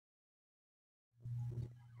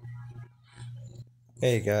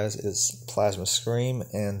Hey guys, it's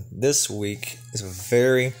PlazmaScream, and this week is a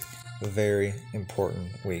very, very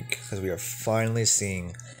important week because we are finally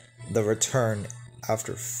seeing the return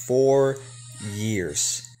after 4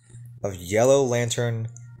 years of Yellow Lantern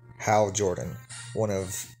Hal Jordan, one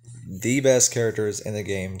of the best characters in the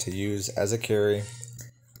game to use as a carry,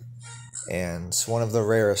 and one of the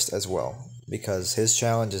rarest as well, because his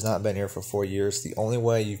challenge has not been here for 4 years. The only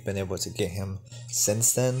way you've been able to get him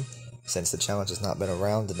since then, since the challenge has not been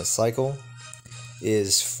around in the cycle,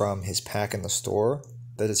 is from his pack in the store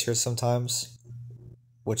that is here sometimes,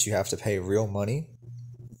 which you have to pay real money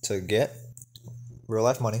to get, real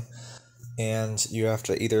life money, and you have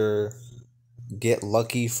to either get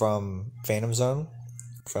lucky from Phantom Zone,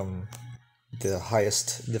 from the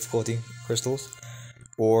highest difficulty crystals,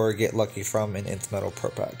 or get lucky from an Nth Metal Pro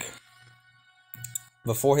Pack.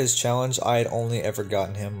 Before his challenge, I had only ever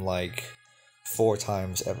gotten him like 4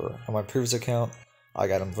 times ever. On my previous account, I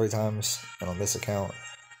got him 3 times, and on this account,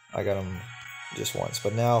 I got him just once.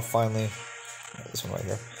 But now, finally, this one right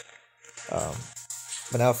here.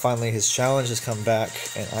 But now, finally, his challenge has come back,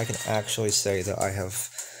 and I can actually say that I have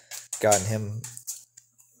gotten him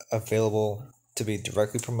available to be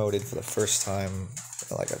directly promoted for the first time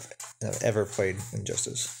like I've ever played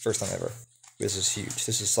Injustice. First time ever. This is huge.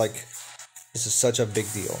 This is such a big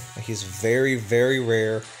deal. He's very, very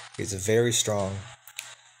rare. He's very strong.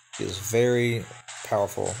 He is very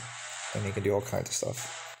powerful, and he can do all kinds of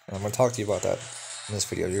stuff. And I'm going to talk to you about that in this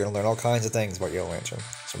video. You're going to learn all kinds of things about Yellow Lantern.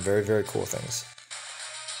 Some very, very cool things.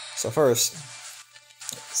 So first,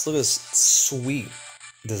 let's look at this sweet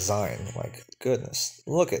design. Like, goodness,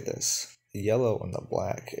 look at this. The yellow and the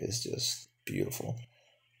black is just beautiful.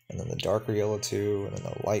 And then the darker yellow too, and then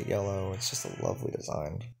the light yellow. It's just a lovely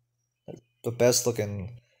design. Like, the best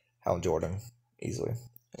looking Hal Jordan, easily.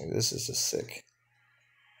 Like, this is just sick.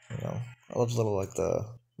 You know, I love the little like the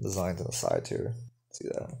designs on the side too. See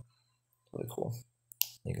that? Really cool.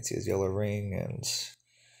 You can see his yellow ring, and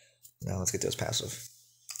now let's get to his passive.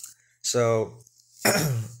 So,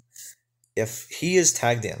 if he is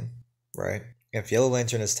tagged in, right? If Yellow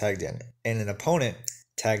Lantern is tagged in, and an opponent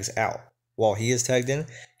tags out while he is tagged in,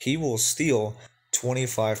 he will steal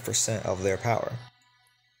 25% of their power,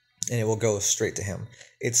 and it will go straight to him.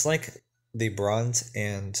 It's like the Bronze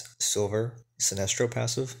and Silver Sinestro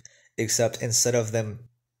passive, except instead of them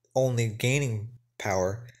only gaining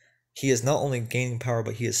power, he is not only gaining power,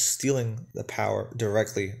 but he is stealing the power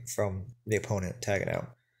directly from the opponent tagging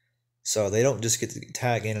out. So they don't just get to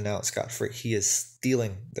tag in and out scot-free. He is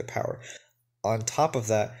stealing their power. On top of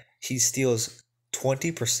that, he steals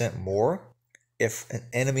 20% more if an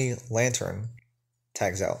enemy Lantern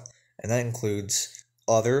tags out. And that includes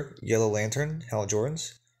other Yellow Lantern Hal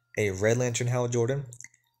Jordans, a Red Lantern Hal Jordan,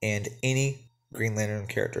 and any Green Lantern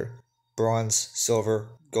character. Bronze, Silver,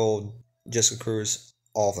 Gold, Jessica Cruz,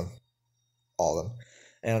 all of them. All of them.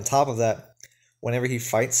 And on top of that, whenever he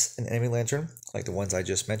fights an enemy Lantern, like the ones I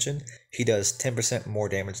just mentioned, he does 10% more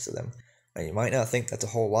damage to them. Now, you might not think that's a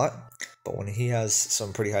whole lot, but when he has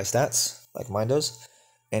some pretty high stats, like mine does,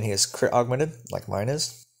 and he is crit augmented, like mine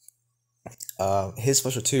is, his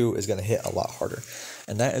special 2 is going to hit a lot harder.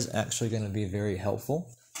 And that is actually going to be very helpful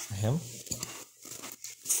for him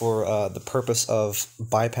for the purpose of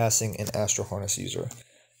bypassing an Astro Harness user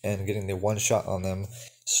and getting the one shot on them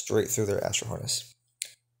straight through their Astro Harness.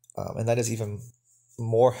 And that is even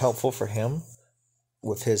more helpful for him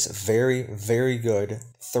with his very, very good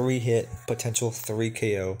 3-hit potential 3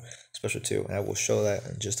 KO special 2. And I will show that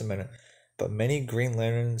in just a minute. But many Green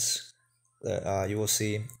Lanterns that you will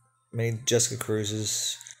see, many Jessica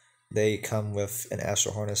Cruzes, they come with an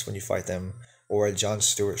Astro Harness when you fight them, or a John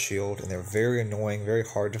Stewart shield, and they're very annoying, very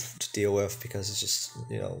hard to deal with because it's just,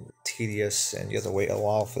 tedious, and you have to wait a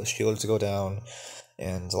while for the shield to go down.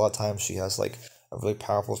 And a lot of times she has like a really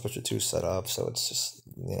powerful special 2 set up, so it's just,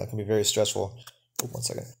 it can be very stressful. Oh, 1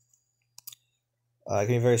 second. It can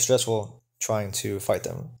be very stressful trying to fight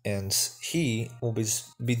them, and he will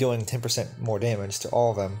be doing 10% more damage to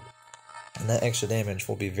all of them, and that extra damage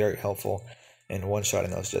will be very helpful in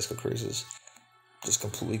one-shotting those Jessica Cruzes, just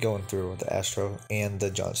completely going through the Astro and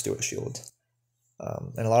the John Stewart shield.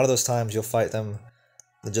 And a lot of those times you'll fight them,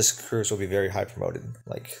 the Jessica Cruz will be very high promoted,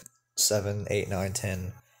 like 7, 8, 9,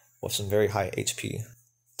 10, with some very high HP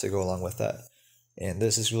to go along with that. And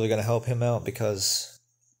this is really going to help him out because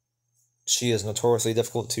she is notoriously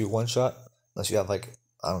difficult to one-shot, unless you have, like,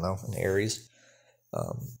 I don't know, an Ares.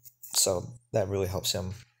 So that really helps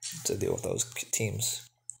him to deal with those teams.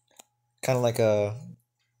 Kind of like a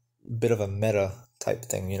bit of a meta type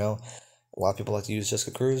thing, A lot of people like to use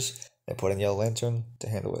Jessica Cruz. They put in Yellow Lantern to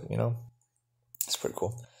handle it, It's pretty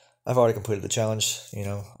cool. I've already completed the challenge, you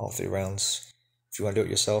know, all 3 rounds. If you want to do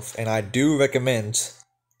it yourself, and I do recommend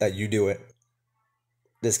that you do it.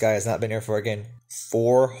 This guy has not been here for, again,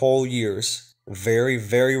 4 whole years. Very,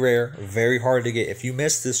 very rare, very hard to get. If you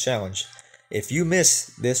miss this challenge,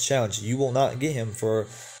 you will not get him for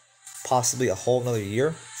possibly a whole another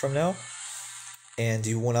year from now, and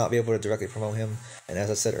you will not be able to directly promote him. And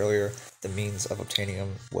as I said earlier, the means of obtaining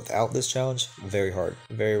him without this challenge, very hard,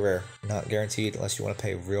 very rare, not guaranteed unless you want to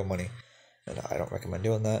pay real money, and I don't recommend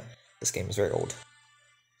doing that. This game is very old.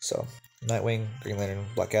 So Nightwing, Green Lantern,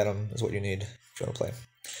 Black Adam is what you need if you want to play.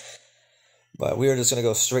 But we are just going to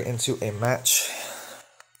go straight into a match,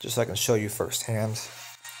 just so I can show you firsthand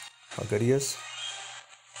how good he is.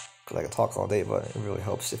 Because I can talk all day, but it really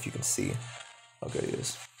helps if you can see how good he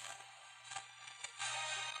is.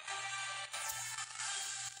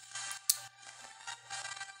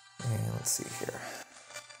 And let's see here.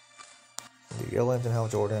 The Yellow Lantern Hal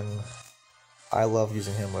Jordan. I love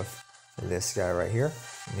using him with this guy right here,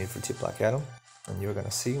 Need for 2 Black Adam. And you're going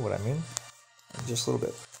to see what I mean in just a little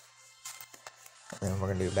bit. And then we're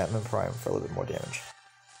going to do Batman Prime for a little bit more damage.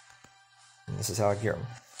 And this is how I gear him.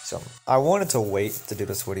 So I wanted to wait to do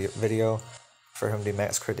this video for him to do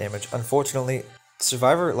max crit damage. Unfortunately,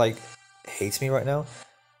 Survivor hates me right now.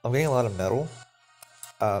 I'm getting a lot of metal,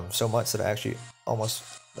 so much that I actually almost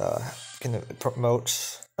can not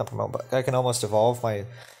promote, but I can almost evolve my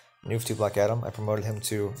new 2 Black Adam. I promoted him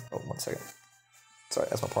to, oh, 1 second. Sorry,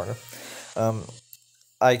 that's my partner.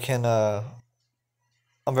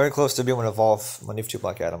 I'm very close to being able to evolve my new 2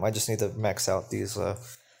 Black Adam. I just need to max out these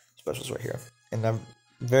specials right here. And I'm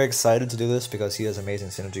very excited to do this because he has amazing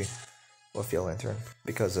synergy with Yellow Lantern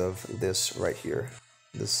because of this right here.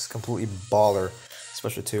 This completely baller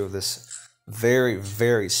special 2. This very,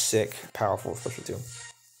 very sick, powerful special 2.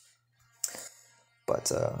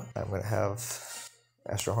 But I'm going to have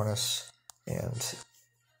Astro Harness and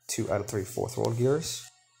 2 out of 3 4th World Gears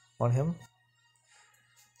on him.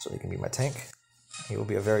 So he can be my tank. He will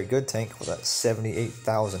be a very good tank with that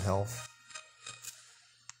 78,000 health.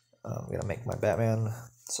 I'm going to make my Batman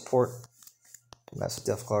support. Massive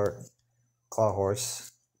Death Claw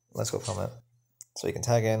Horse. Let's go comment. So you can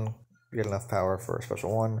tag in, get enough power for a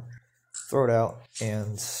special 1, throw it out,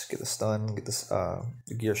 and get the stun, get this the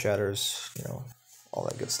gear shatters, you know, all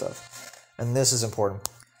that good stuff. And this is important.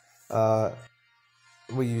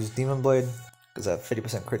 We use Demon Blade because I have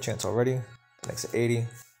 50% crit chance already. That makes it 80.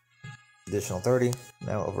 Additional 30.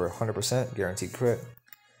 Now over 100% guaranteed crit.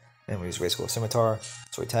 And we use Race School Scimitar.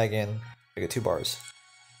 So we tag in, we get 2 bars.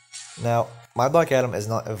 Now, my Black Adam is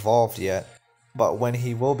not evolved yet, but when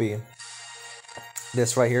he will be,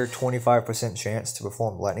 this right here, 25% chance to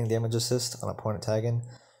perform lightning damage assist on opponent tagging.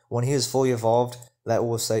 When he is fully evolved, that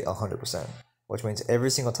will say 100%, which means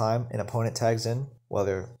every single time an opponent tags in,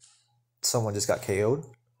 whether someone just got KO'd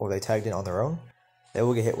or they tagged in on their own, they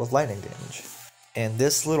will get hit with lightning damage. And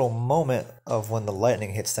this little moment of when the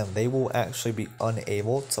lightning hits them, they will actually be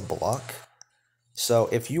unable to block. So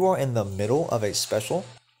if you are in the middle of a special,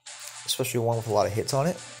 especially one with a lot of hits on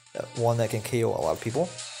it, one that can KO a lot of people,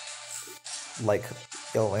 like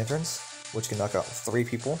Yellow Lanterns, which can knock out 3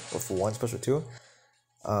 people with 1 special 2,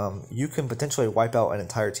 you can potentially wipe out an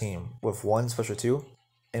entire team with 1 special 2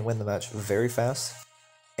 and win the match very fast,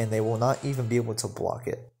 and they will not even be able to block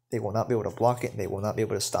it. They will not be able to block it, they will not be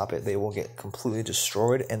able to stop it, they will get completely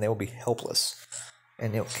destroyed, and they will be helpless.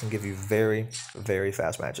 And it can give you very, very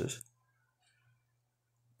fast matches.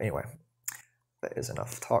 Anyway, that is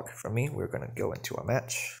enough talk from me. We're going to go into a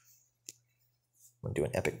match. I'm going to do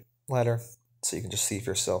an epic ladder, so you can just see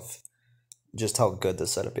for yourself just how good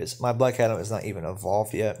this setup is. My Black Adam is not even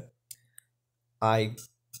evolved yet. I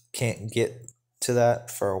can't get to that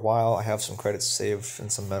for a while. I have some credits saved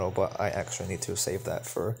and some metal, but I actually need to save that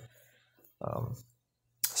for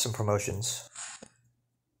some promotions.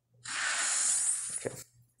 Okay.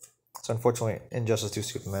 So unfortunately, Injustice 2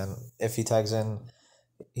 Superman, if he tags in,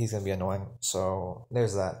 he's going to be annoying. So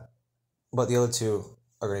there's that. But the other 2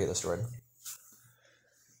 are going to get destroyed.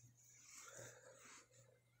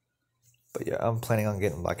 But yeah, I'm planning on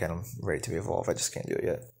getting Black Adam ready to be evolved. I just can't do it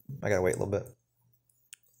yet. I gotta wait a little bit.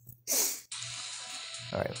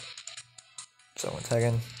 Alright. So I'm gonna tag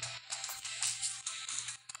in.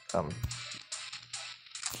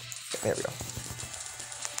 There we go.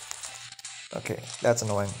 Okay, that's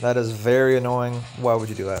annoying. That is very annoying. Why would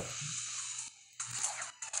you do that?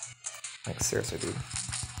 Like, seriously, dude.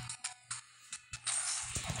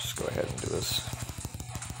 Just go ahead and do this.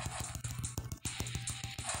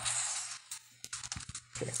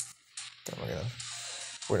 Okay. Then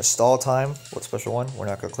we're gonna stall time with special 1. We're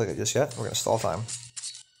not gonna click it just yet. We're gonna stall time.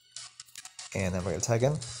 And then we're gonna tag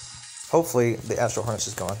in. Hopefully the Astral Harness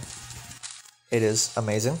is gone. It is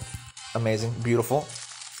amazing. Amazing. Beautiful.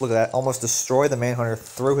 Look at that. Almost destroy the Manhunter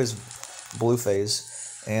through his blue phase.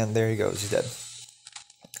 And there he goes. He's dead.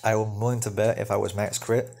 I'm willing to bet if I was max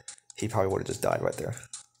crit, he probably would have just died right there.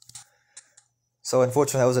 So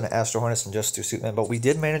unfortunately that was an Astral Harness and just 2 Suitmen. But we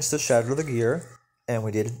did manage to shatter the gear. And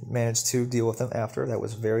we did manage to deal with them after. That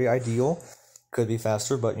was very ideal. Could be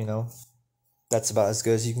faster, but you know, that's about as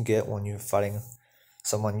good as you can get when you're fighting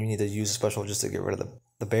someone. You need to use a special just to get rid of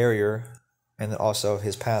the barrier. And then also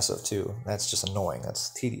his passive too. That's just annoying.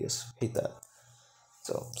 That's tedious. Hate that.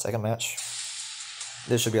 So, second match.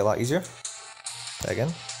 This should be a lot easier.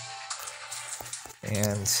 Again.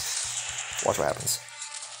 And watch what happens.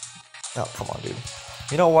 Oh, come on, dude.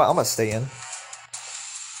 You know what? I'm going to stay in.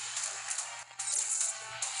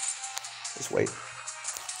 Just wait.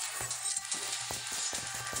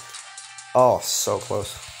 Oh, so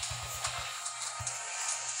close.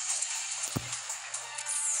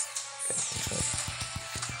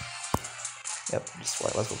 Yep, just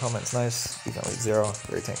white. Let's go comments. Nice. He's gonna lead 0.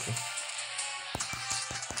 Very tanky.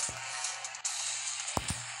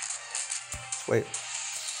 Just wait.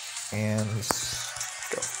 And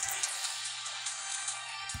go.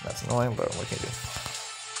 That's annoying, but what can you do?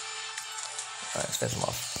 Alright, let's finish him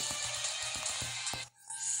off.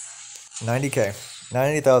 90k.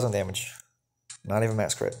 90,000 damage. Not even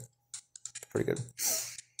max crit. Pretty good.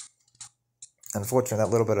 Unfortunately, that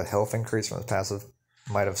little bit of health increase from his passive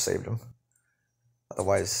might have saved him.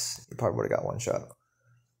 Otherwise, he probably would have got 1 shot.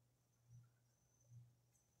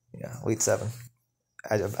 Yeah, Elite 7.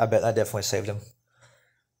 I bet that definitely saved him.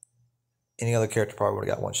 Any other character probably would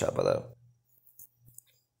have got 1 shot by that.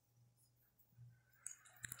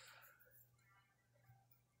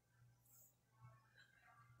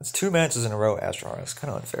 It's 2 matches in a row, Astral Harness.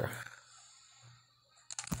 Kind of unfair.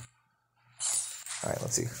 Alright,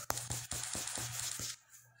 let's see.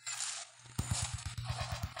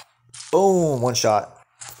 Boom! 1 shot.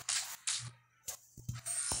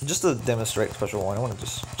 Just to demonstrate special 1, I want to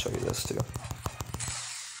just show you this too.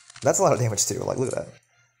 That's a lot of damage too. Like, look at that.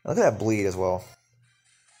 Look at that bleed as well.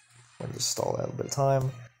 Let me just stall that a bit of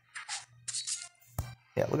time.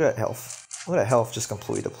 Yeah, look at that health. Look at that health just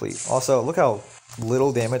completely deplete. Also, look how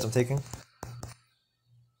little damage I'm taking.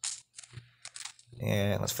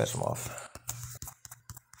 And let's finish him off.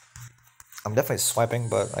 I'm definitely swiping,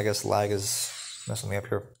 but I guess lag is messing me up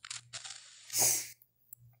here.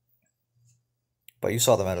 But you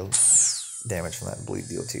saw the amount of damage from that bleed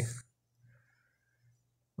DOT.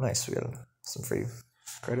 Nice, we got some free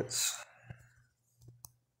credits.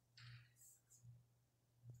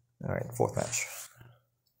 Alright, 4th match.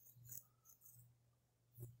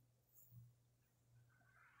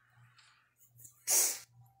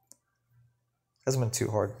 Hasn't been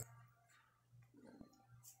too hard.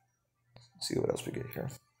 Let's see what else we get here.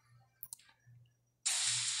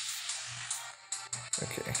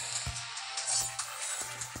 Okay.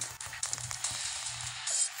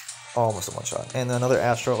 Almost a 1 shot. And another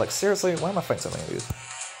Astro. Like, seriously, why am I fighting so many of these?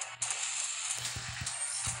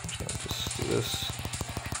 I'm just gonna just do this.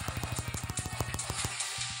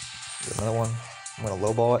 Get another one. I'm gonna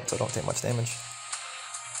lowball it so I don't take much damage.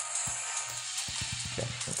 Okay,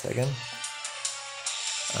 I'll tag in.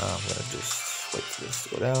 I'm gonna just wait for this to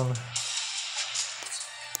go down.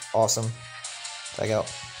 Awesome. Tag out.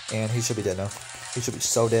 And he should be dead now. He should be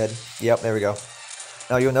so dead. Yep, there we go.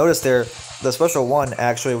 Now you'll notice there, the special 1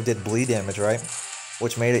 actually did bleed damage, right?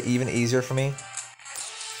 Which made it even easier for me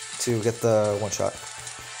to get the 1 shot.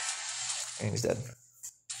 And he's dead.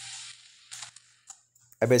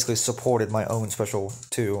 I basically supported my own special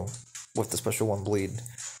 2 with the special 1 bleed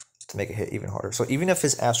to make it hit even harder. So even if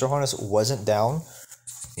his Astral Harness wasn't down,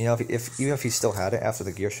 you know, even if he still had it after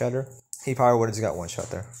the gear shatter, he probably would have just got 1 shot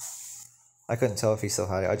there. I couldn't tell if he still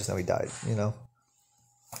had it. I just know he died, you know?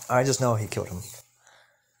 I just know he killed him.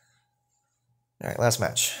 Alright, last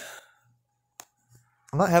match.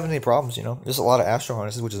 I'm not having any problems, you know. Just a lot of Astral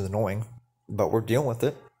Harnesses, which is annoying. But we're dealing with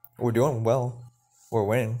it. We're doing well. We're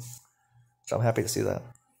winning. So I'm happy to see that.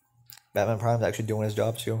 Batman Prime's actually doing his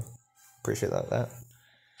job too. Appreciate that.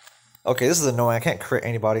 Okay, this is annoying. I can't crit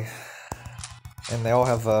anybody. And they all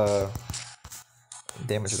have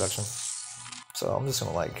damage reduction. So I'm just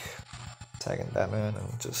gonna like tag in Batman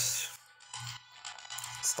and just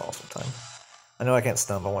stall some time. I know I can't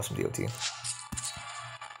stun, but I want some DOT.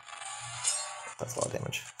 That's a lot of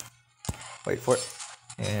damage. Wait for it.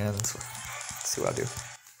 And let's see what I do.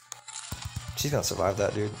 She's gonna survive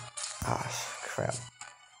that, dude. Ah, crap.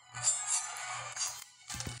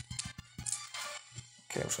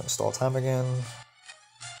 Okay, I'm just gonna stall time again.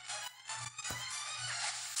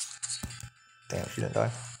 Damn, she didn't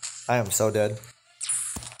die. I am so dead.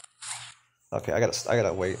 Okay, I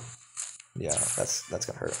gotta wait. Yeah, that's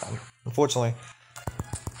gonna hurt. Unfortunately,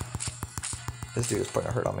 this dude is putting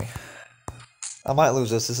a hurt on me. I might lose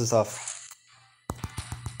this. This is tough.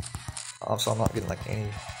 Also, I'm not getting like any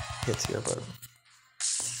hits here, but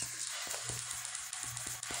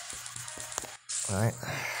all right.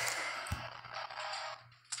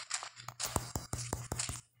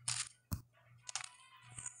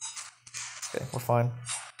 Okay, we're fine.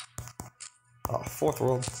 Oh, fourth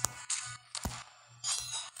world.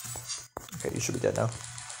 Okay, you should be dead now.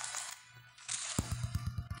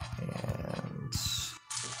 And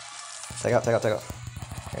take out. I gotta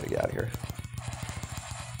get out of here.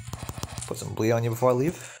 Put some bleed on you before I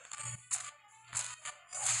leave.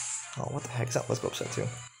 Oh, what the heck is that? Let's go upset too.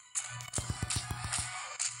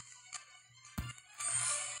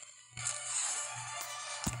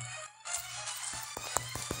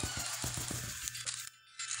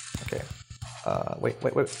 Okay. Wait.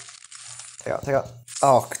 Take out.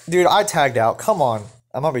 Oh, dude, I tagged out. Come on.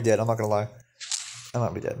 I might be dead. I'm not gonna lie. I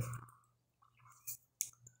might be dead.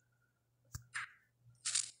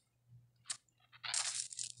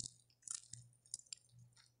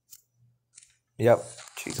 Yep.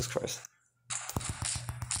 Jesus Christ.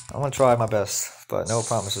 I'm gonna try my best, but no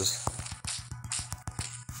promises.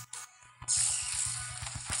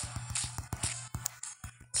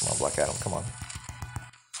 Come on, Black Adam. Come on.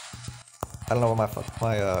 I don't know where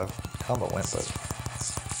my combo went, but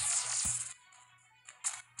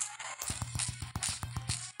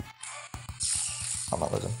I'm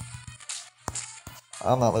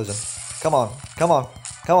not losing. Come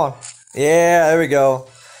on. Yeah, there we go.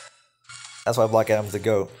 That's why Black Adam's the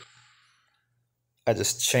GOAT. I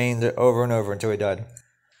just chained it over and over until he died.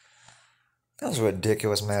 That was a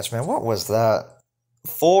ridiculous match, man. What was that?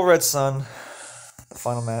 Full Red Sun, the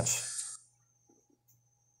final match.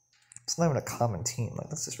 It's not even a common team. Like,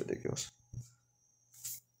 that's just ridiculous.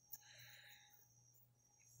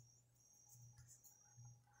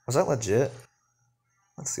 Was that legit?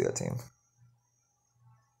 Let's see that team.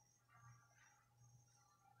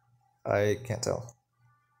 I can't tell.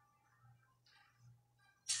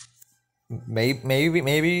 Maybe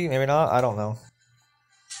not. I don't know.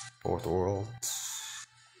 Fourth world.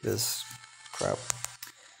 This crap.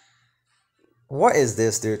 What is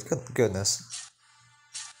this, dude? Good goodness.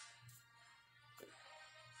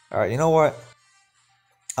 Alright, you know what?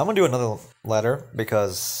 I'm gonna do another letter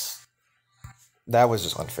because that was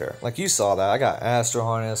just unfair. Like, you saw that. I got Astro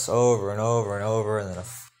Harness over and over and over, and then a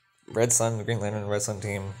Red Sun, Green Lantern, Red Sun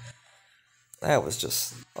team. That was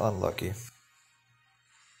just unlucky.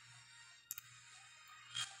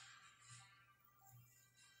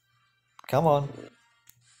 Come on.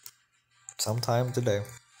 Sometime today.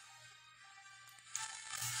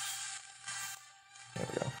 There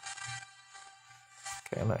we go.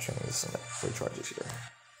 Okay, I'm not sure there's some recharges here.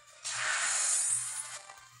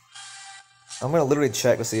 I'm gonna literally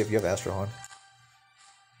check to see if you have Astrohorn.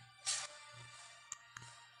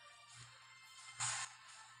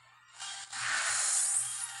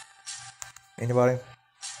 Anybody?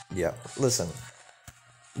 Yeah, listen.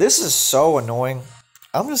 This is so annoying.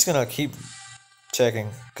 I'm just gonna keep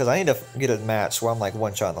checking because I need to get a match where I'm like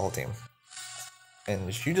one shot in the whole team. And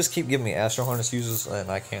if you just keep giving me Astro Harness uses, then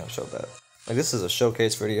I can't show that. Like, this is a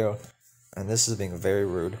showcase video, and this is being very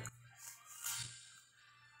rude. I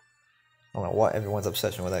don't know what everyone's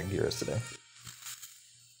obsession with that gear is today.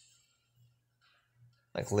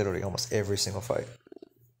 Like, literally almost every single fight.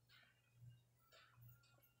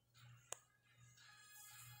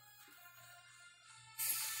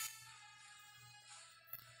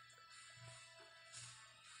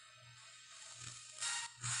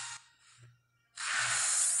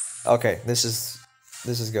 Okay, this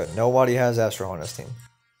is good. Nobody has Astro on this team.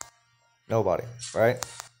 Nobody, right?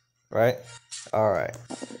 Right? Alright.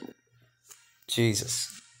 Jesus.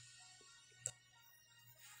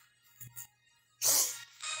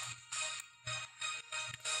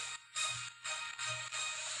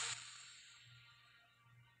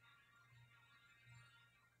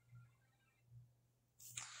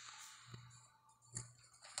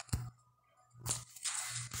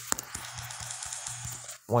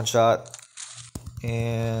 One shot.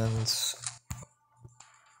 And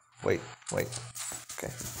wait. Okay.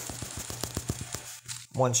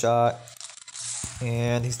 One shot.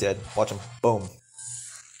 And he's dead. Watch him. Boom.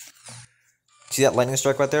 See that lightning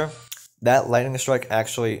strike right there? That lightning strike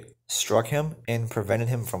actually struck him and prevented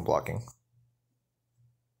him from blocking.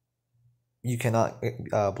 You cannot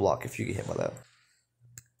block if you get hit by that.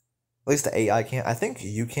 At least the AI can't. I think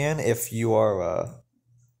you can if you are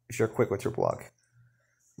if you're quick with your block.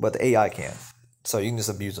 But the AI can't. So you can just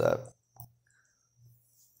abuse that.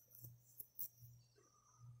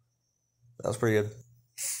 That was pretty good.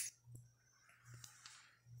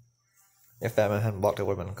 If Batman hadn't blocked, it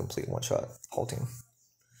would have been a complete one-shot. Whole team.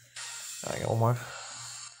 Alright, got one more.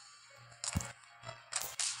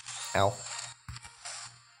 Ow.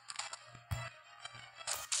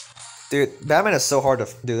 Dude, Batman is so hard to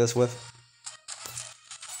do this with.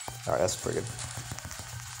 Alright, that's pretty good.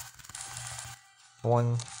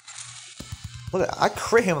 One. Look at that. I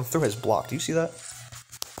crit him through his block. Do you see that?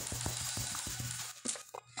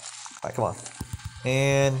 Alright, come on.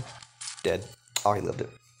 And dead. Oh, he lived it.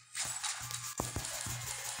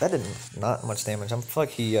 That did not much damage. I feel like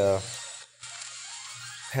he had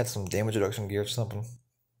some damage reduction gear or something.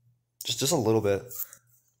 Just a little bit.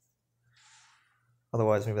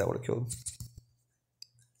 Otherwise, maybe that would have killed.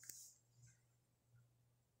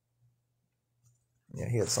 Yeah,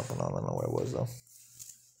 he had something on. I don't know what it was, though.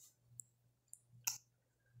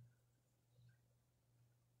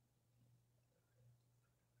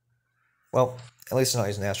 Well, at least I'm not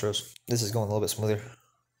using Astros. This is going a little bit smoother.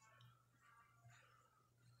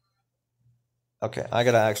 Okay, I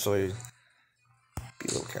gotta actually be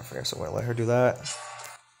a little careful here, so I'm gonna let her do that.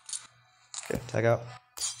 Okay, tag out.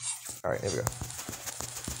 Alright, here we go.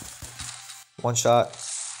 One shot.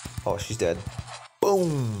 Oh, she's dead.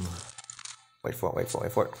 Boom! Wait for it, wait for it,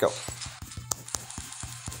 wait for it. Go.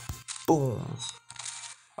 Boom.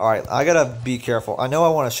 Alright, I gotta be careful. I know I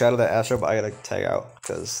want to shadow that Astro, but I gotta tag out,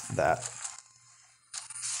 because that.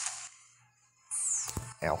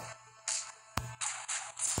 Ow.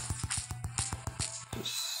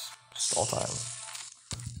 Just all time.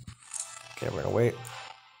 Okay, we're gonna wait.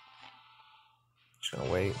 Just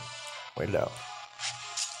gonna wait. Wait it out.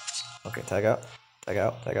 Okay, tag out. Tag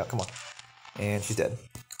out. Tag out. Come on. And she's dead.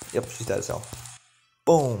 Yep, she's dead as hell.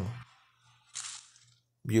 Boom.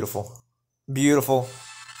 Beautiful. Beautiful.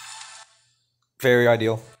 Very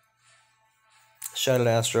ideal. Shot at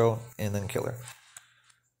Astro and then kill her.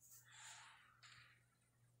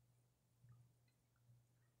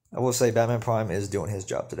 I will say Batman Prime is doing his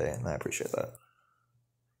job today, and I appreciate that.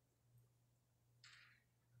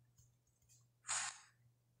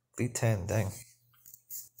 Beat 10, dang.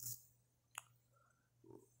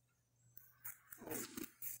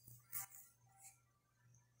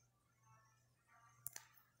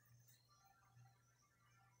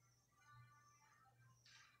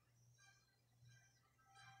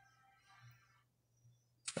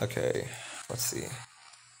 Okay, let's see.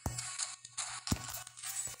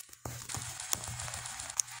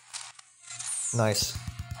 Nice.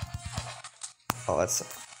 Oh, that's...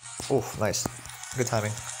 Oof, nice. Good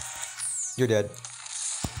timing. You're dead.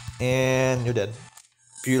 And you're dead.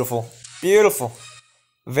 Beautiful. Beautiful.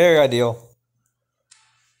 Very ideal.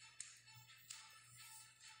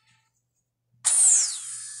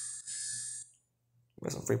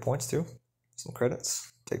 Got some free points too. Some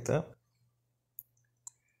credits. Take that.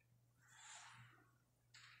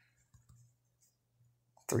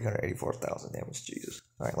 $384,000 damage. Jesus.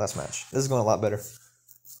 All right, last match. This is going a lot better.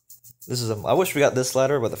 This is I wish we got this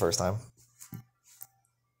ladder, but the first time.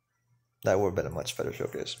 That would have been a much better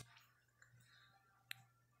showcase.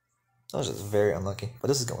 I was just very unlucky, but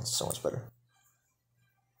this is going so much better.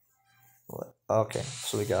 Okay,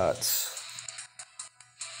 so we got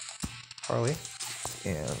Harley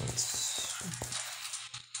and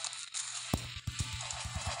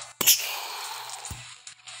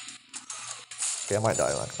okay, I might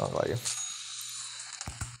die. I'm not gonna lie to you.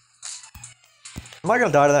 Am I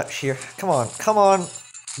gonna die to that here? Come on, come on,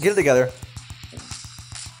 get it together.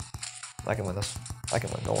 I can win this. I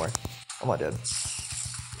can win. Don't worry. I'm not dead.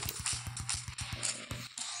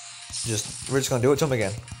 We're just gonna do it to him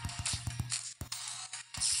again.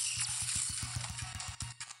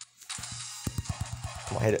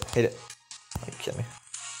 Come on, hit it, hit it. Are you kidding me?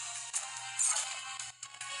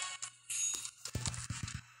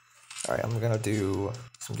 All right, I'm gonna do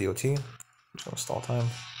some DOT. I'm just gonna stall time.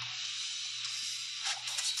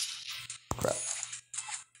 Crap.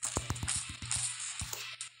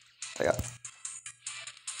 I got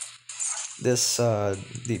this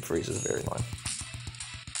deep freeze is very annoying.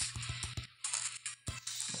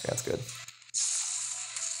 Okay, that's good.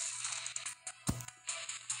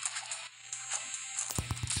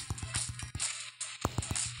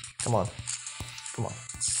 Come on. Come on.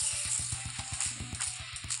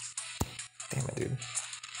 Damn it, dude.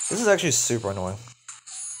 This is actually super annoying.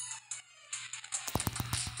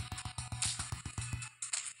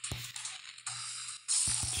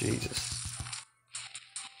 Jesus.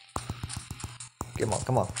 Come on,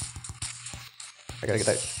 come on. I gotta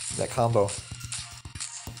get that combo.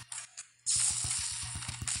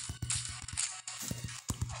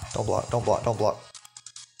 Don't block, don't block, don't block.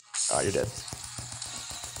 Ah, you're dead.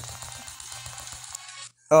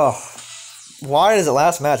 Oh, why does the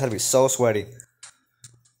last match have to be so sweaty?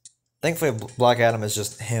 Thankfully, Black Adam is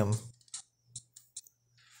just him.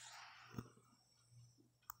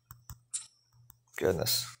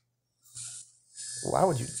 Goodness. Why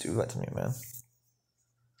would you do that to me, man?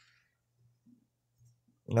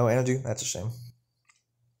 No energy? That's a shame.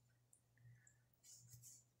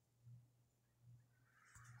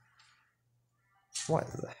 What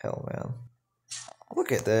the hell, man?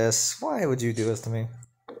 Look at this. Why would you do this to me?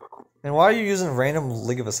 And why are you using random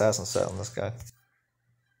League of Assassins set on this guy?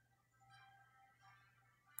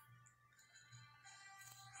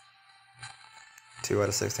 Two out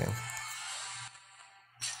of 16.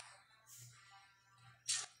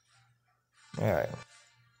 Alright.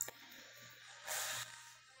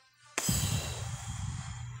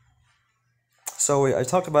 So I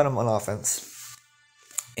talked about him on offense.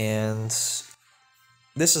 And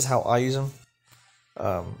this is how I use him.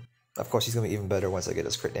 Of course, he's going to be even better once I get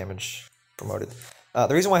his crit damage promoted.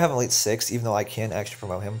 The reason why I have him Elite 6, even though I can actually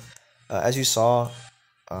promote him, as you saw,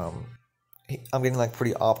 I'm getting like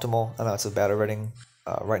pretty optimal amounts of battle rating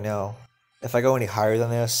right now. If I go any higher than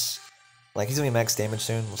this, like he's going to be max damage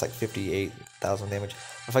soon, it's like 58,000 damage.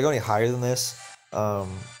 If I go any higher than this, I'm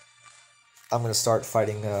going to start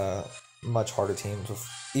fighting much harder teams with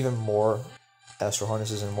even more Astral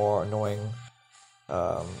Harnesses and more annoying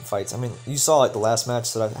fights. I mean, you saw like the last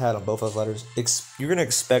match that I had on both those letters. You're gonna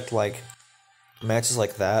expect like matches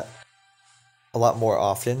like that a lot more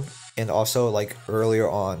often, and also like earlier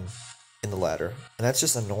on in the ladder, and that's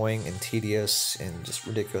just annoying and tedious and just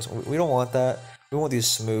ridiculous. We don't want that. We want these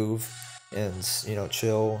smooth and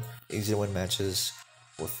chill, easy to win matches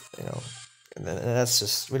with and that's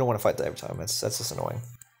just, we don't want to fight that every time. That's just annoying.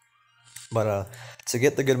 But to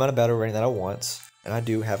get the good amount of battle rating that I want, and I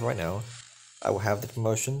do have right now, I will have the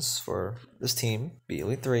promotions for this team be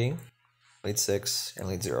Elite 3, Elite 6, and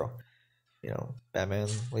Elite 0. Batman,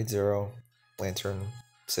 Elite 0, Lantern,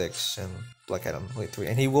 6, and Black Adam, Elite 3.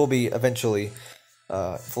 And he will be eventually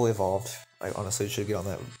fully evolved. I honestly should get on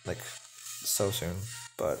that like so soon,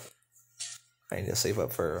 but I need to save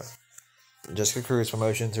up for Jessica Cruz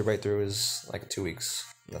promotion to right through is like 2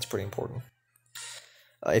 weeks. That's pretty important.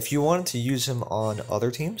 If you wanted to use him on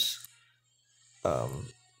other teams,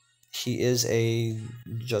 he is a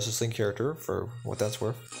Justice League character for what that's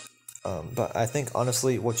worth. But I think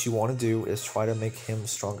honestly what you want to do is try to make him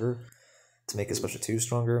stronger, to make his special 2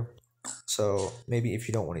 stronger. So maybe if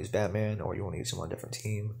you don't want to use Batman, or you want to use him on a different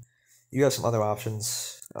team, you have some other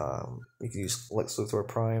options. You can use Lex Luthor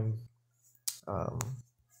Prime,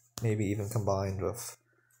 maybe even combined with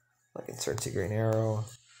like Insurgency Green Arrow.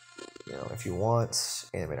 If you want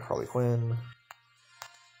Animated Harley Quinn,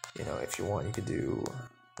 if you want, you could do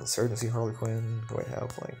Insurgency Harley Quinn, who I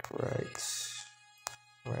have like right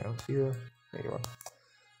around here. There you are.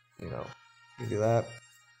 You can do that,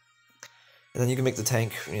 and then you can make the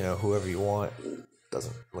tank, whoever you want.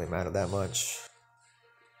 Doesn't really matter that much.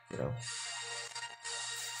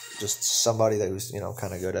 Just somebody that was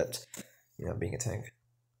kind of good at being a tank.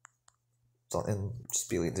 So, and just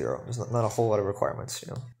be Elite 0. There's not a whole lot of requirements.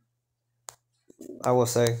 I will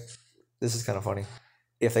say, this is kind of funny.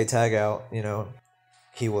 If they tag out,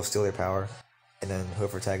 he will steal their power, and then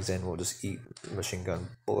whoever tags in will just eat machine gun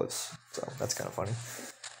bullets. So that's kind of funny.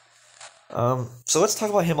 So let's talk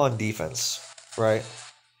about him on defense, right?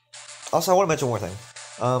 Also, I want to mention one more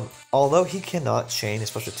thing. Although he cannot chain his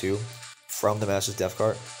special 2 from the Master's Death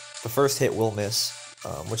Card, the first hit will miss,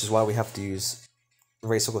 which is why we have to use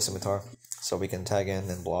Race Circle Scimitar, so we can tag in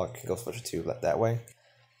and block and go special 2 that way.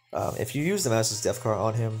 If you use the Master's Death Card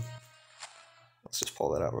on him, let's just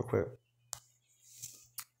pull that out real quick.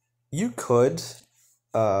 You could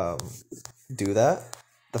do that.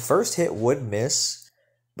 The first hit would miss,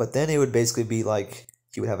 but then it would basically be like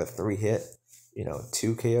he would have a 3-hit,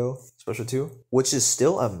 2 KO special 2, which is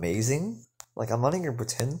still amazing. Like, I'm not even gonna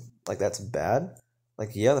pretend like that's bad.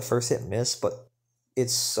 Like, yeah, the first hit missed, but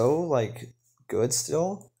it's so like good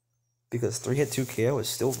still, because 3-hit 2 KO is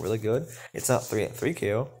still really good. It's not 3-hit 3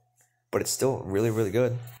 KO, but it's still really, really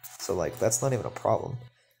good. So like, that's not even a problem.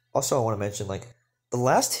 Also, I want to mention, like, the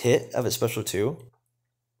last hit of his special 2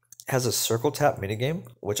 has a circle tap minigame,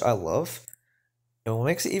 which I love. And what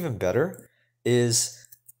makes it even better is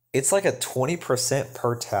it's like a 20%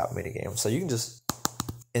 per tap minigame. So you can just,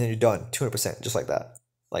 and then you're done, 200%, just like that.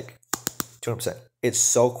 Like, 200%. It's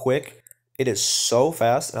so quick. It is so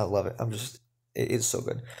fast, and I love it. It is so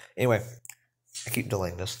good. Anyway, I keep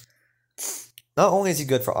delaying this. Not only is he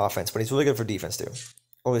good for offense, but he's really good for defense too.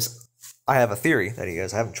 Always, I have a theory that he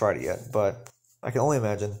is. I haven't tried it yet, but I can only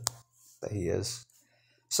imagine that he is.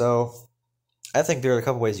 So I think there are a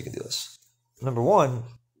couple ways you can do this. Number one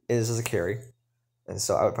is as a carry, and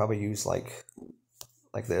so I would probably use like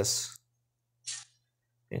this,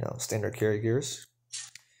 you know, standard carry gears.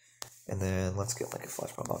 And then let's get like a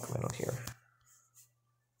Flashpoint Aquaman on here.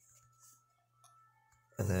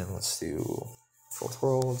 And then let's do Fourth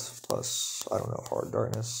World plus, I don't know, Hard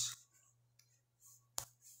Darkness.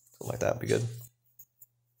 Something like that would be good.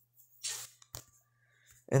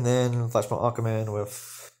 And then Flashpoint Aquaman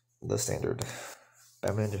with the standard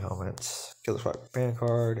Batman Ninja Helmet, Killer Squad Band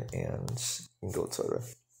card, and Gold Soda.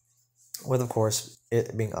 With, of course,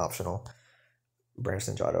 it being optional, Branch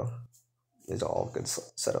Ninjato. These are all good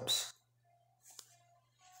setups.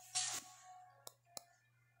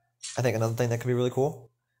 I think another thing that could be really cool,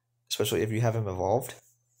 especially if you have him evolved,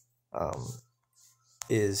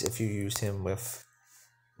 is if you used him with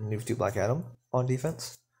Noob 2 Black Adam on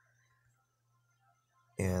defense.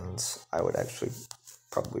 And I would actually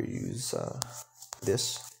probably use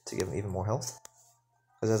this to give him even more health.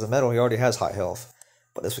 Because as a metal, he already has high health,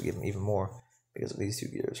 but this would give him even more because of these two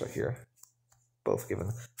gears right here. Both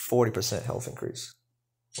given 40% health increase,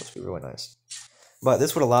 which would be really nice. But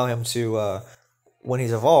this would allow him to, when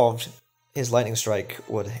he's evolved, his lightning strike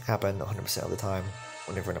would happen 100% of the time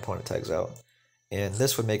whenever an opponent tags out. And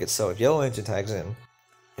this would make it so if Yellow Lantern tags in, and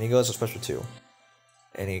he goes to Special 2,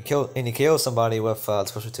 and he KOs somebody with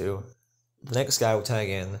Special 2, the next guy will tag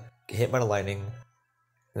in, get hit by the lightning,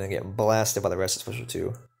 and then get blasted by the rest of Special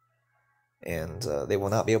 2. And they will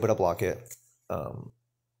not be able to block it. And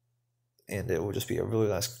it will just be a really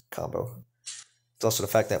nice combo. It's also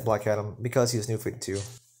the fact that Black Adam, because he is New 52,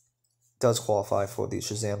 does qualify for the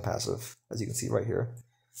Shazam passive, as you can see right here.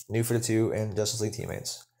 New 52 and Justice League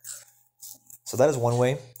teammates. So that is one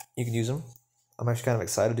way you can use him. I'm actually kind of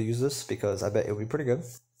excited to use this because I bet it would be pretty good.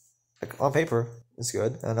 Like, on paper, it's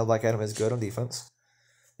good. I know Black Adam is good on defense.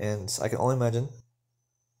 And I can only imagine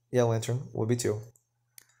Yellow Lantern would be too.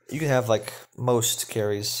 You can have, like, most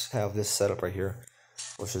carries have this setup right here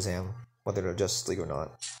with Shazam, whether they're Justice League or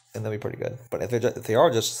not. And that'd be pretty good. But if they are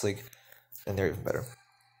Justice League, then they're even better.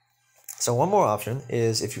 So one more option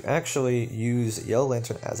is if you actually use Yellow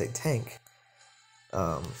Lantern as a tank,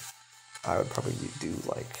 I would probably do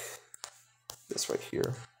like this right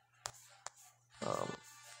here. I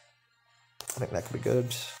think that could be good.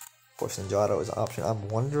 Of course, Ninjato is an option. I'm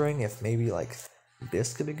wondering if maybe like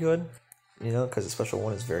this could be good, you know, because the special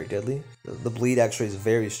one is very deadly. The bleed actually is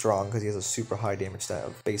very strong because he has a super high damage stat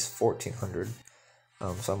of base 1400.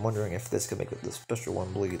 So I'm wondering if this could make the special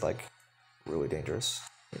one bleed like really dangerous.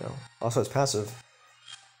 You know, also his passive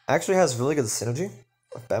actually has really good synergy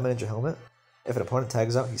with Batman Ninja Helmet. If an opponent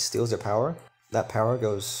tags out, he steals their power. That power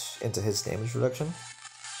goes into his damage reduction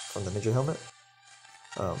from the Ninja Helmet.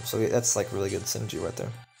 So that's like really good synergy right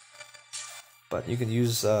there. But you can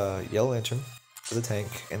use Yellow Lantern for the tank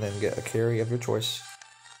and then get a carry of your choice.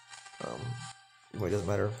 Well, it doesn't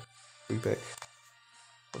matter who you pick.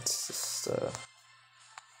 Let's just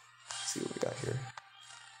see what we got here.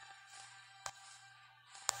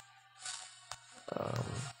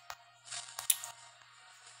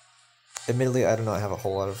 Admittedly, I do not have a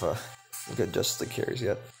whole lot of good Justice League carries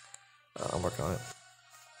yet. I'm working on it.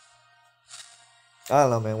 I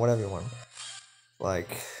don't know, man. Whatever you want. Like,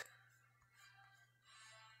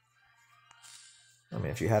 I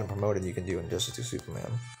mean, if you had him promoted, you can do Injustice to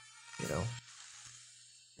Superman. You know,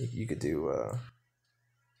 you could do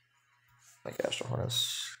like Astro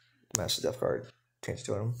Harness, Master Death Card, change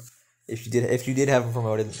to him. If you did have him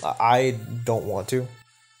promoted, I don't want to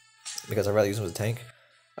because I'd rather use him as a tank.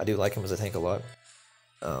 I do like him as a tank a lot.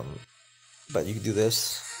 But you could do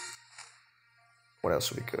this. What else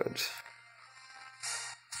would be good?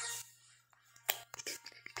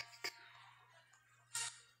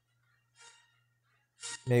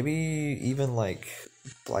 Maybe even like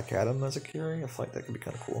Black Adam as a carry. I feel like that could be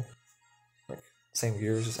kind of cool. Like same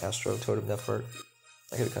gears as Astro, Totem, Death Card.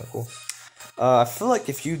 That could be kind of cool. I feel like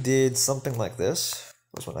if you did something like this,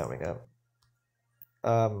 what's one we got?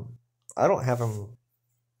 I don't have him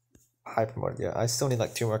high promoted yet. I still need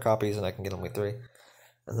like 2 more copies and I can get him with 3.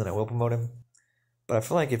 And then I will promote him. But I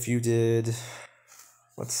feel like if you did,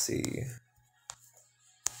 let's see,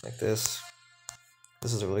 like this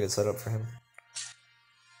is a really good setup for him.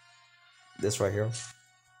 This right here.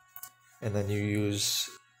 And then you use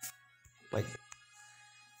like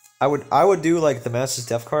I would do like the Master's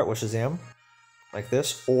Death card with Shazam. Like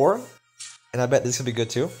this. Or, and I bet this could be good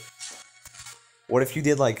too. What if you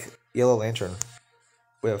did like Yellow Lantern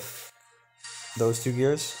with those 2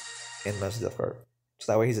 gears and Master's Death card?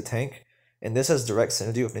 So that way he's a tank. And this has direct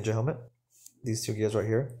synergy with Ninja Helmet. these two gears right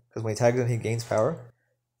here, because when he tags in, he gains power,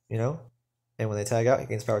 you know, and when they tag out, he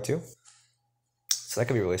gains power too. So that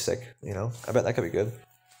could be really sick, you know. I bet that could be good.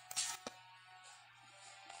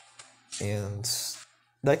 And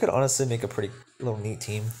that could honestly make a pretty little neat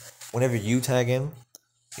team. Whenever you tag in,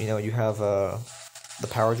 you know, you have the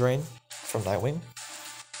power drain from Nightwing,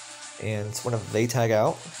 and whenever they tag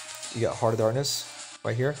out, you got Heart of Darkness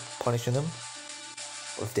right here, punishing them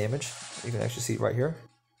with damage. You can actually see it right here.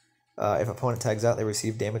 If opponent tags out, they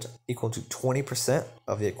receive damage equal to 20%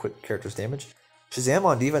 of the equipped character's damage. Shazam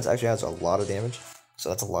on defense actually has a lot of damage, so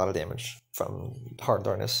that's a lot of damage from Heart of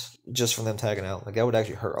Darkness just from them tagging out. Like that would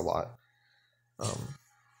actually hurt a lot.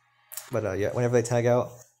 Yeah, whenever they tag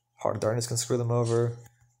out, Heart of Darkness can screw them over,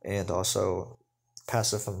 and also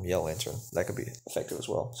passive from Yellow Lantern. That could be effective as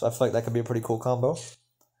well. So I feel like that could be a pretty cool combo.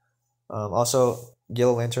 Also,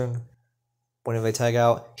 Yellow Lantern, whenever they tag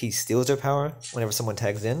out, he steals their power. Whenever someone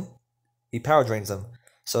tags in, he power drains them.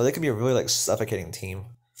 So they could be a really like suffocating team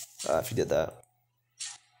if you did that.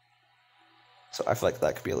 So I feel like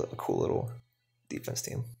that could be a cool little defense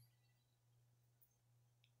team.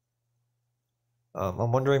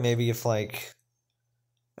 I'm wondering maybe if like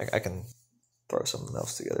I can throw something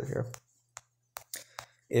else together here.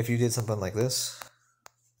 If you did something like this,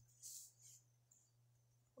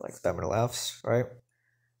 like Batman Laughs, right?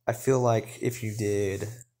 I feel like if you did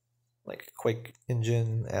like Quake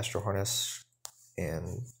Engine, Astro Harness,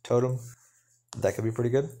 and Totem, that could be pretty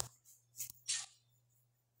good.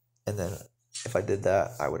 And then if I did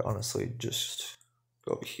that, I would honestly just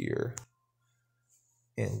go over here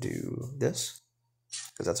and do this,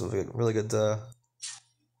 because that's a really good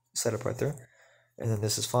setup right there. And then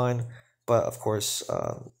this is fine, but of course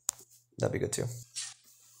that'd be good too.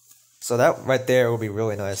 So that right there will be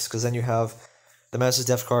really nice, because then you have the Master's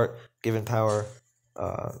Death Cart given power,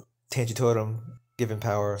 Tangy Totem given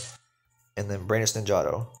power, and then Brainless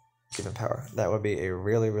Ninjato given power. That would be a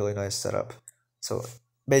really nice setup. So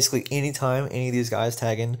basically anytime any of these guys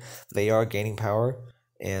tag in, they are gaining power,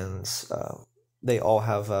 and they all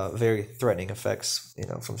have very threatening effects, you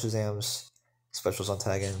know, from Shazam's specials on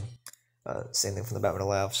tagging, same thing from the Batman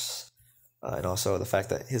Laughs, and also the fact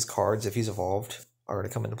that his cards, if he's evolved, are going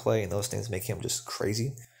to come into play, and those things make him just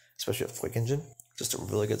crazy, especially with Quick Engine. Just a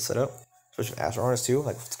really good setup, especially with Astro Harness too,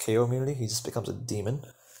 like with KO immunity, he just becomes a demon.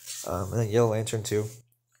 And then Yellow Lantern too.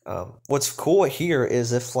 What's cool here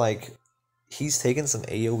is if like he's taken some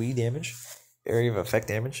AoE damage, area of effect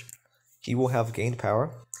damage, he will have gained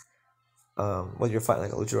power. Whether you're fighting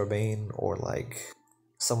like a Luchador Bane or like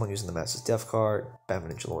someone using the Master's Death Card,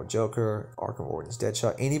 Batman Ninja Lord Joker, Arkham Origins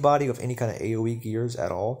Deadshot, anybody with any kind of AoE gears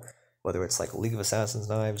at all, whether it's like League of Assassins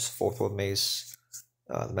Knives, Fourth World Mace,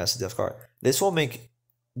 the Master's Death Card, this will make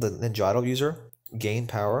the Ninjato user gain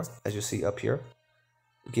power, as you see up here,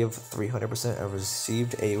 give 300% of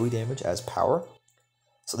received AoE damage as power.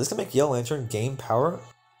 So this can make Yellow Lantern gain power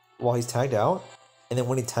while he's tagged out, and then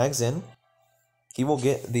when he tags in, he will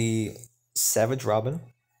get the Savage Robin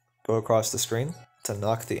go across the screen to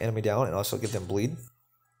knock the enemy down and also give them bleed.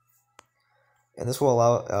 And this will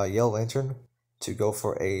allow Yellow Lantern to go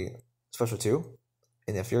for a special 2.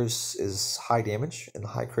 And if yours is high damage and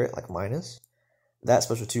high crit, like mine is, that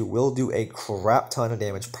special 2 will do a crap ton of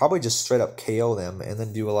damage. Probably just straight up KO them and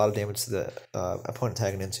then do a lot of damage to the opponent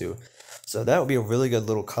tagging into. So that would be a really good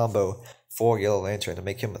little combo for Yellow Lantern to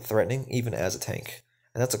make him threatening even as a tank.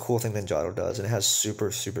 And that's a cool thing Ninjato does, and it has super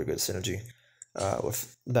good synergy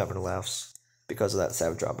with Batman Laughs because of that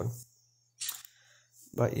Savage Robin.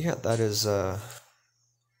 But yeah, that is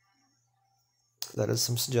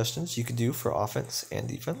some suggestions you could do for offense and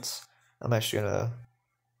defense. I'm actually gonna,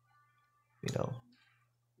 you know,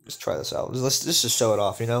 just try this out. Let's just show it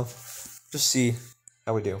off, you know, just see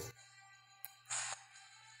how we do.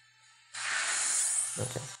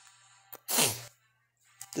 Okay.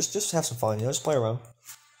 Just have some fun, you know, just play around.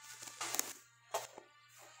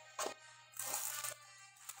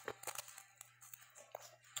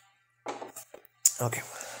 Okay.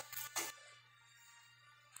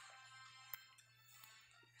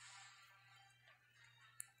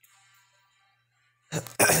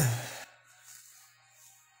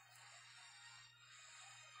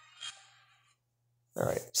 All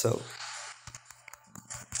right, so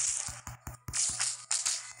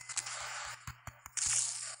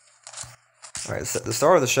alright, so the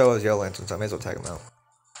star of the show is Yellow Lantern, so I may as well tag him out.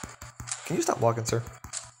 Can you stop blocking, sir?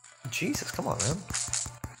 Jesus, come on, man.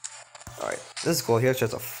 Alright, this is cool. He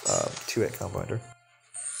actually has a 2-hit combo ender.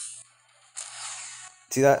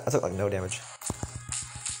 See that? I took like no damage.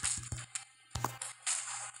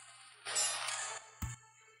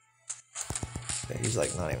 Yeah, he's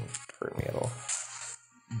like not even hurting me at all.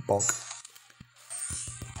 Bonk.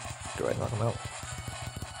 Go ahead and knock him out.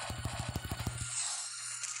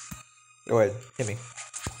 Go ahead, hit me.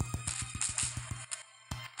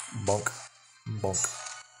 Bonk. Bonk.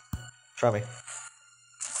 Try me.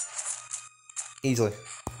 Easily.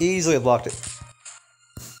 Easily blocked it.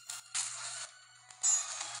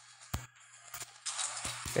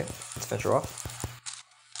 Okay, let's finish her off.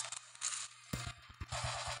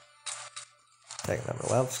 Taking them to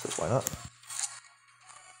the left, because why not?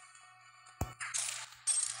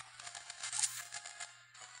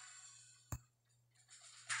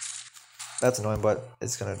 That's annoying, but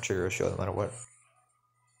it's going to trigger a shield no matter what.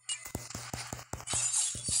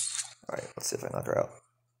 Alright, let's see if I knock her out.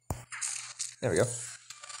 There we go.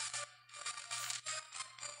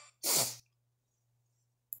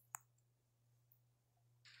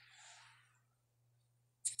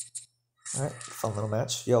 Alright, fun little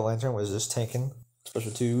match. Yellow Lantern was just tanking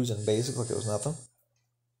special 2s and basic like it was nothing.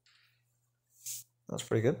 That was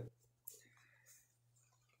pretty good.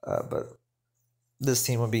 But this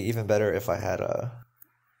team would be even better if I had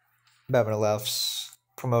Batman Lefts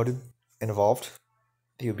promoted and evolved.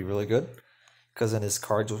 He would be really good, because then his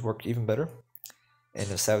cards would work even better, and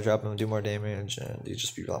the Savage Weapon would do more damage, and he'd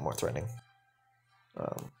just be a lot more threatening.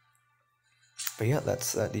 But yeah,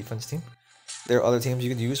 that's that defense team. There are other teams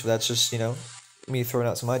you could use, but that's just, you know, me throwing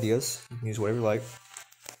out some ideas. You can use whatever you like.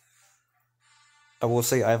 I will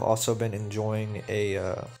say I've also been enjoying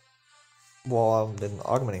while I've been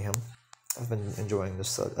augmenting him, I've been enjoying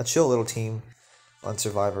this a chill little team on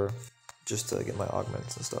Survivor, just to get my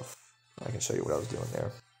augments and stuff. I can show you what I was doing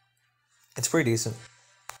there. It's pretty decent.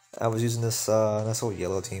 I was using this nice little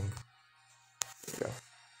yellow team. There you go.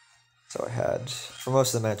 So I had, for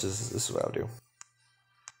most of the matches, this is what I would do.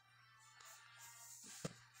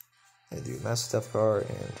 I do Master Death Card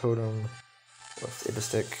and Totem with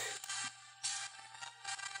Ibistic.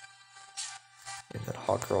 And then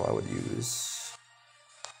Hawk Girl I would use.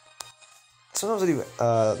 Sometimes I do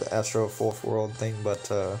the Astro Fourth World thing,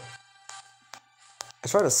 but I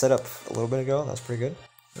tried to set up a little bit ago. That's pretty good.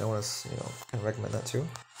 And I want to, you know, can recommend that too.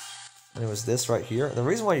 And it was this right here. The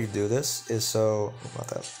reason why you do this is so, not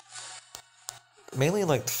that. Mainly in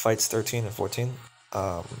like fights 13 and 14.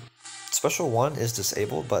 Special 1 is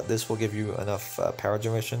disabled, but this will give you enough power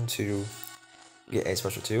generation to get a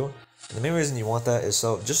special 2. And the main reason you want that is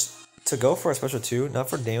so just to go for a special 2, not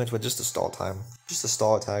for damage, but just to stall time. Just to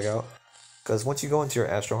stall a tag out. Because once you go into your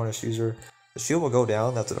Astro Harness user, the shield will go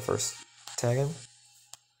down after the first tag in.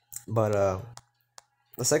 But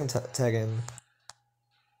the second tag in,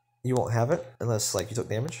 you won't have it unless like you took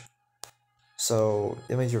damage. So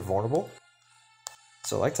it means you're vulnerable.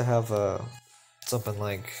 So I like to have something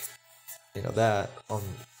like, you know, that on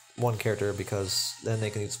one character, because then they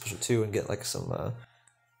can use special 2 and get like some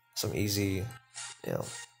easy, you know,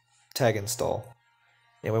 tag install.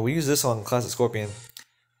 Anyway, we use this on Classic Scorpion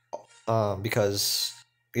because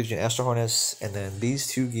it gives you an Astro Harness, and then these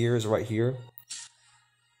 2 gears right here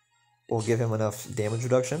will give him enough damage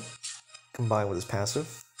reduction combined with his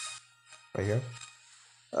passive right here.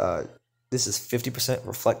 This is 50%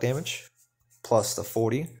 reflect damage plus the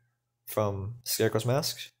 40 from Scarecrow's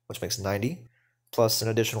Mask, which makes 90, plus an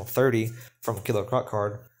additional 30 from Killer Croc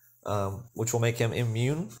card, which will make him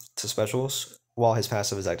immune to specials while his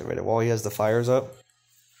passive is activated. While he has the fires up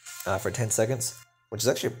for 10 seconds, which is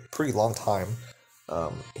actually a pretty long time,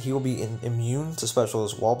 he will be immune to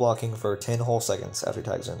specials while blocking for 10 whole seconds after he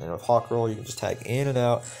tags in. And with Hawk Roll, you can just tag in and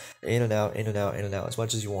out, in and out, in and out, in and out, as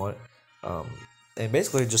much as you want. And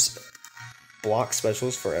basically just block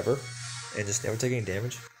specials forever and just never take any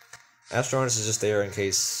damage. Astro Harness is just there in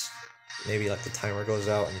case maybe like the timer goes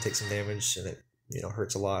out and you take some damage and it, you know,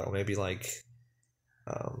 hurts a lot, or maybe like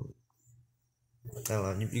I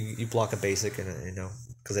don't know, you block a basic and, you know,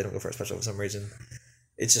 because they don't go for a special for some reason.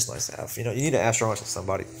 It's just nice to have. You know, you need an Astro Harness with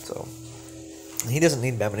somebody. So he doesn't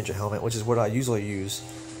need Batman Ninja Helmet, which is what I usually use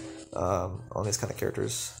on these kind of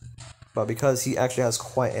characters. But because he actually has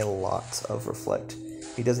quite a lot of reflect,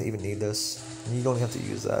 he doesn't even need this. And you don't have to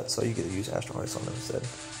use that, so you get to use Astro Harness on him instead.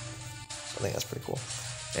 So I think that's pretty cool.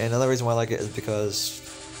 And another reason why I like it is because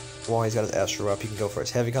while he's got his Astro up, he can go for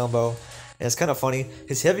his heavy combo. And it's kind of funny,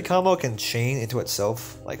 his heavy combo can chain into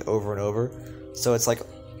itself like over and over. So it's like,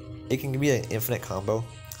 it can be an infinite combo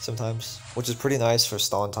sometimes, which is pretty nice for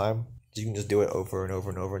stalling time. You can just do it over and over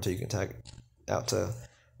and over until you can tag out to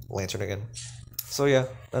Lantern again. So yeah,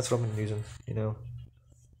 that's what I've been using, you know,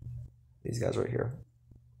 these guys right here.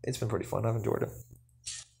 It's been pretty fun. I've enjoyed it.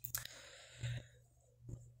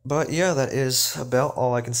 But yeah, that is about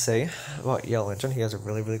all I can say about Yellow Lantern. He has a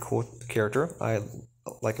really, really cool character. I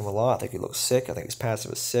like him a lot. I think he looks sick. I think his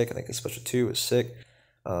passive is sick. I think his special 2 is sick.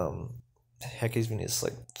 heck, he's been his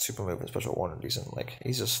like super move and special one are decent. Like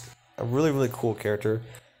he's just a really cool character.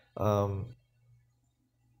 I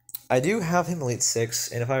do have him Elite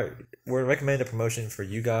 6, and if I were to recommend a promotion for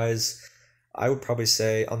you guys, I would probably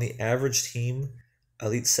say on the average team,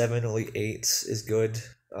 Elite 7, Elite 8 is good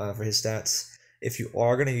for his stats. If you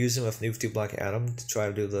are going to use him with Noob 2 Black Adam to try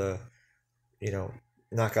to do the,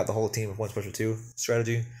 knock out the whole team with 1 Special 2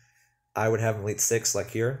 strategy, I would have him Elite 6 like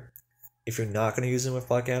here. If you're not going to use him with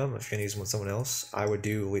Black Adam, if you're going to use him with someone else, I would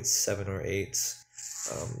do Elite 7 or 8.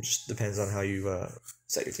 Just depends on how you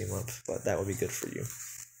set your team up, but that would be good for you.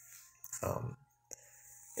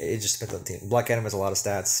 It just depends on the team. Black Adam has a lot of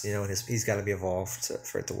stats, and he's got to be evolved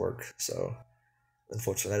for it to work. So,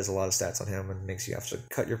 unfortunately, that is a lot of stats on him and makes you have to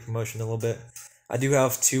cut your promotion a little bit. I do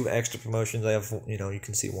have 2 extra promotions. I have, you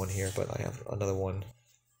can see one here, but I have another one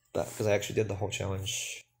because I actually did the whole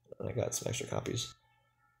challenge and I got some extra copies.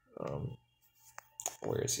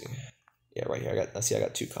 Where is he? Yeah, right here. I got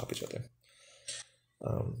 2 copies right there.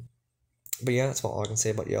 But yeah, that's all I can say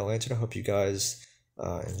about Yellow Lantern. I hope you guys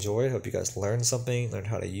enjoyed. I hope you guys learned something, learned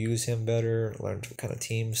how to use him better, learned what kind of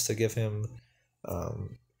teams to give him,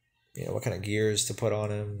 what kind of gears to put on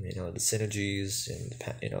him, the synergies and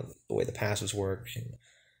the way the passives work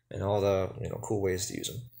and all the cool ways to use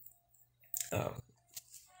them.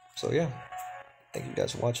 So yeah, thank you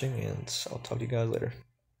guys for watching, and I'll talk to you guys later.